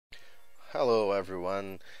Hello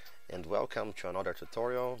everyone and welcome to another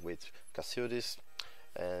tutorial with Cassiudis,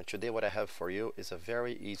 and today what I have for you is a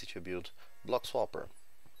very easy to build block swapper.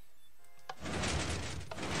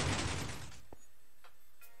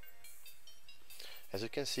 As you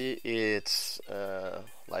can see, it's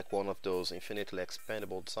like one of those infinitely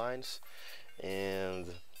expandable designs, and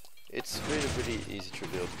it's really easy to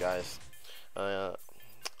build, guys.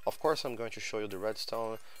 Of course I'm going to show you the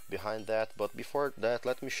redstone behind that, but before that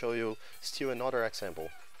let me show you still another example.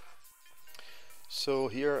 So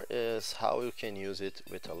here is how you can use it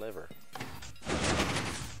with a lever,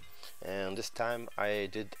 and this time I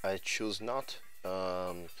choose not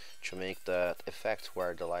to make that effect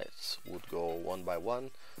where the lights would go one by one.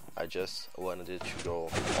 I just wanted it to go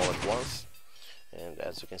all at once, and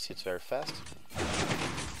as you can see it's very fast,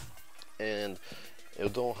 and you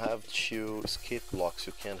don't have to skip blocks,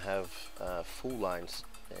 you can have full lines.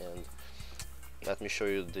 And let me show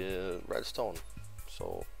you the redstone.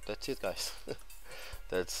 So that's it, guys.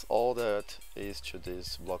 That's all that is to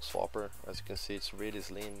this block swapper. As you can see, it's really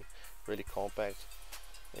slim, really compact,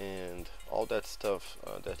 and all that stuff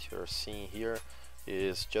that you're seeing here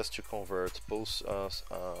is just to convert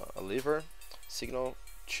a lever signal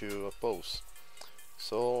to a pulse.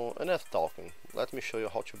 So enough talking, let me show you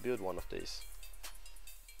how to build one of these.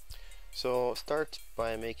 So start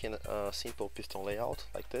by making a simple piston layout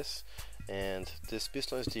like this, and this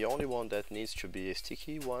piston is the only one that needs to be a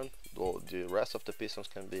sticky one, though the rest of the pistons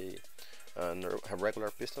can be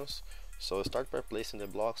regular pistons. So start by placing the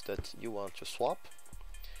blocks that you want to swap,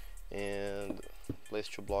 and place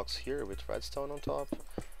 2 blocks here with redstone on top,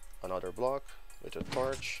 another block with a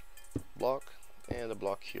torch block, and a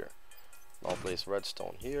block here. Now place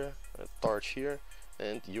redstone here, a torch here,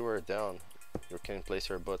 and you are done. You can place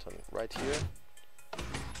your button right here,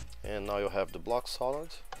 and now you have the block solid,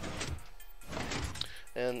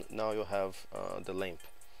 and now you have the lamp.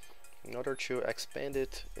 In order to expand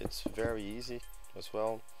it, it's very easy as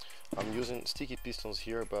well. I'm using sticky pistons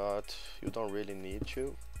here, but you don't really need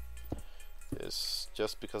to. It's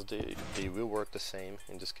just because they will work the same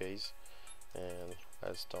in this case. And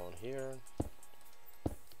redstone here,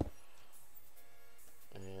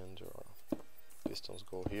 and your pistons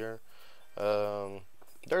go here.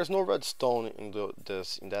 There's no redstone in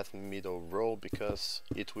that middle row because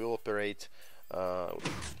it will operate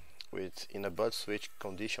in a bud switch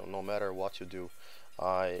condition no matter what you do.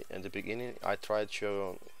 In the beginning I tried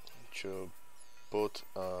to put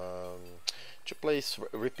to place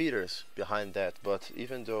repeaters behind that, but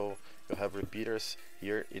even though you have repeaters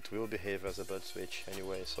here, it will behave as a bud switch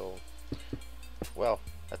anyway. So, well,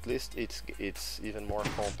 at least it's even more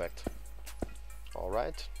compact.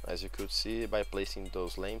 Alright, as you could see, by placing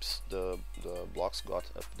those lamps, the blocks got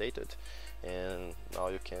updated, and now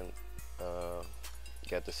you can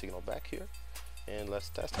get the signal back here, and let's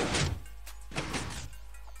test it.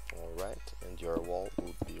 Alright, and your wall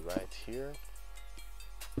would be right here.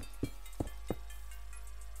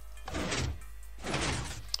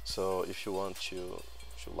 So if you want to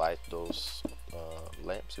light those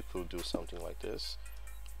lamps, you could do something like this.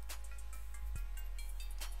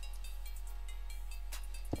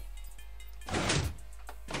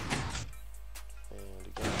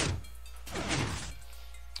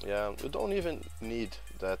 Yeah, you don't even need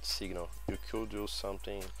that signal. You could do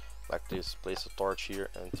something like this, place a torch here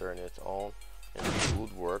and turn it on, and it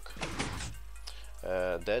would work.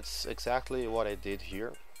 That's exactly what I did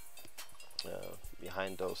here.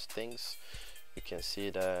 Behind those things you can see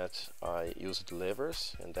that I used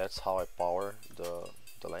levers, and that's how I power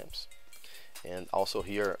the lamps. And also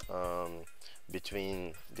here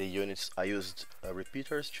between the units I used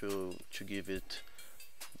repeaters to give it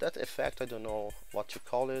that effect. I don't know what to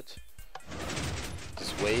call it,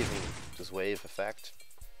 this wave effect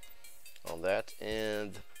on that.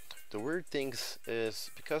 And the weird things is,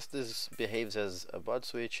 because this behaves as a bud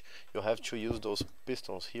switch, you have to use those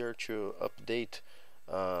pistons here to update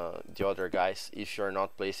the other guys if you're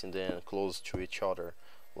not placing them close to each other,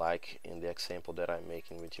 like in the example that I'm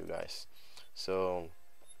making with you guys. So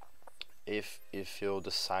if you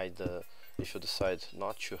decide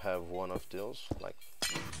not to have one of those, like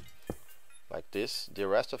this, the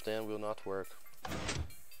rest of them will not work.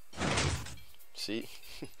 See?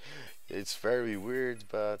 It's very weird,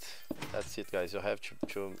 but that's it, guys. You have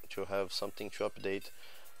to have something to update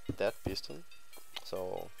that piston.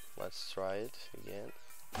 So let's try it again.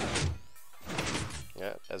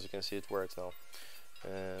 Yeah, as you can see, it works now.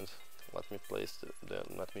 And let me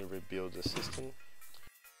let me rebuild the system.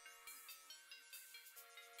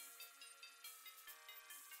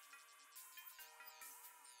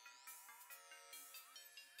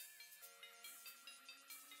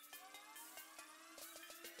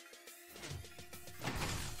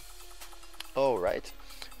 Alright,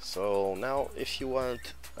 so now if you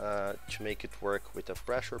want to make it work with a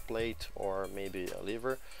pressure plate or maybe a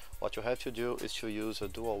lever, what you have to do is to use a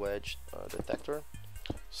dual edge detector.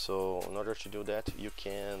 So in order to do that, you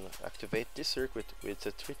can activate this circuit with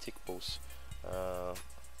a 3-tick pulse.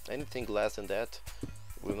 Anything less than that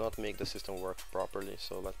will not make the system work properly,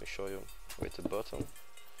 so let me show you with the button.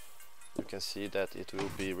 You can see that it will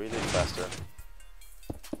be really faster.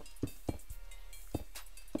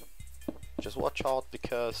 Just watch out,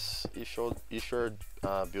 because if you're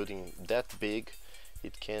building that big,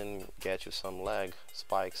 it can get you some lag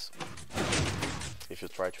spikes if you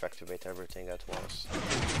try to activate everything at once.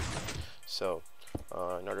 So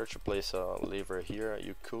in order to place a lever here,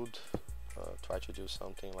 you could try to do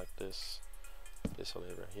something like this. Place a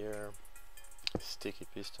lever here, sticky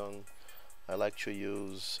piston. I like to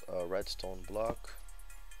use a redstone block,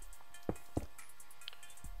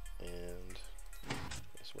 and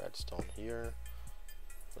this redstone here,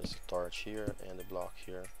 there's a torch here and a block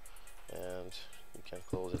here, and you can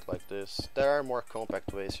close it like this. There are more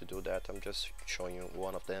compact ways to do that, I'm just showing you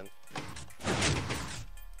one of them.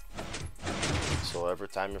 So every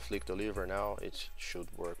time you flick the lever now, it should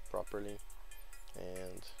work properly.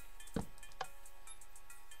 And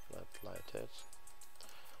let's light it.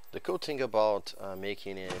 The cool thing about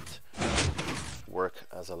making it work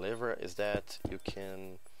as a lever is that you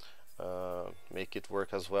can make it work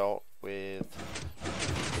as well with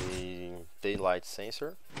a daylight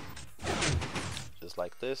sensor, just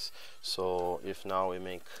like this. So if now we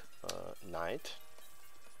make night,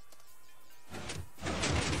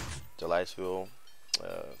 the lights will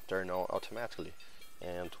turn on automatically,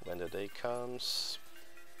 and when the day comes,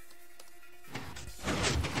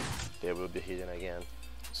 they will be hidden again.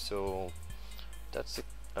 So that's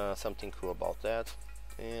something cool about that,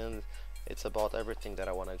 and it's about everything that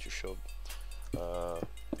I wanted to show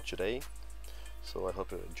today. So I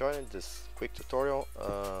hope you enjoyed this quick tutorial.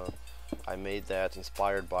 I made that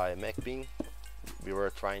inspired by MacBean. We were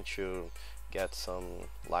trying to get some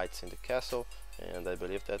lights in the castle, and I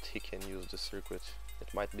believe that he can use the circuit.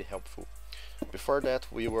 It might be helpful. Before that,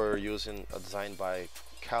 we were using a design by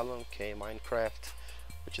Callum K Minecraft,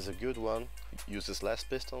 which is a good one. It uses less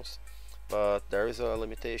pistons, but there is a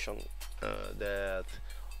limitation that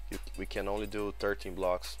we can only do 13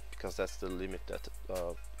 blocks, because that's the limit that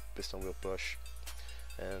piston will push,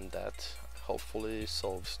 and that hopefully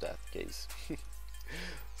solves that case.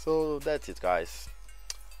 So that's it, guys.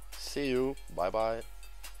 See you. Bye bye.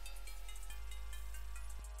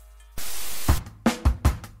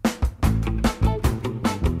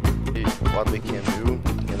 What we can do,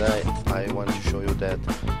 and I want to show you that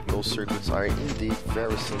those circuits are indeed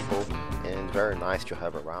very simple and very nice to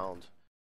have around.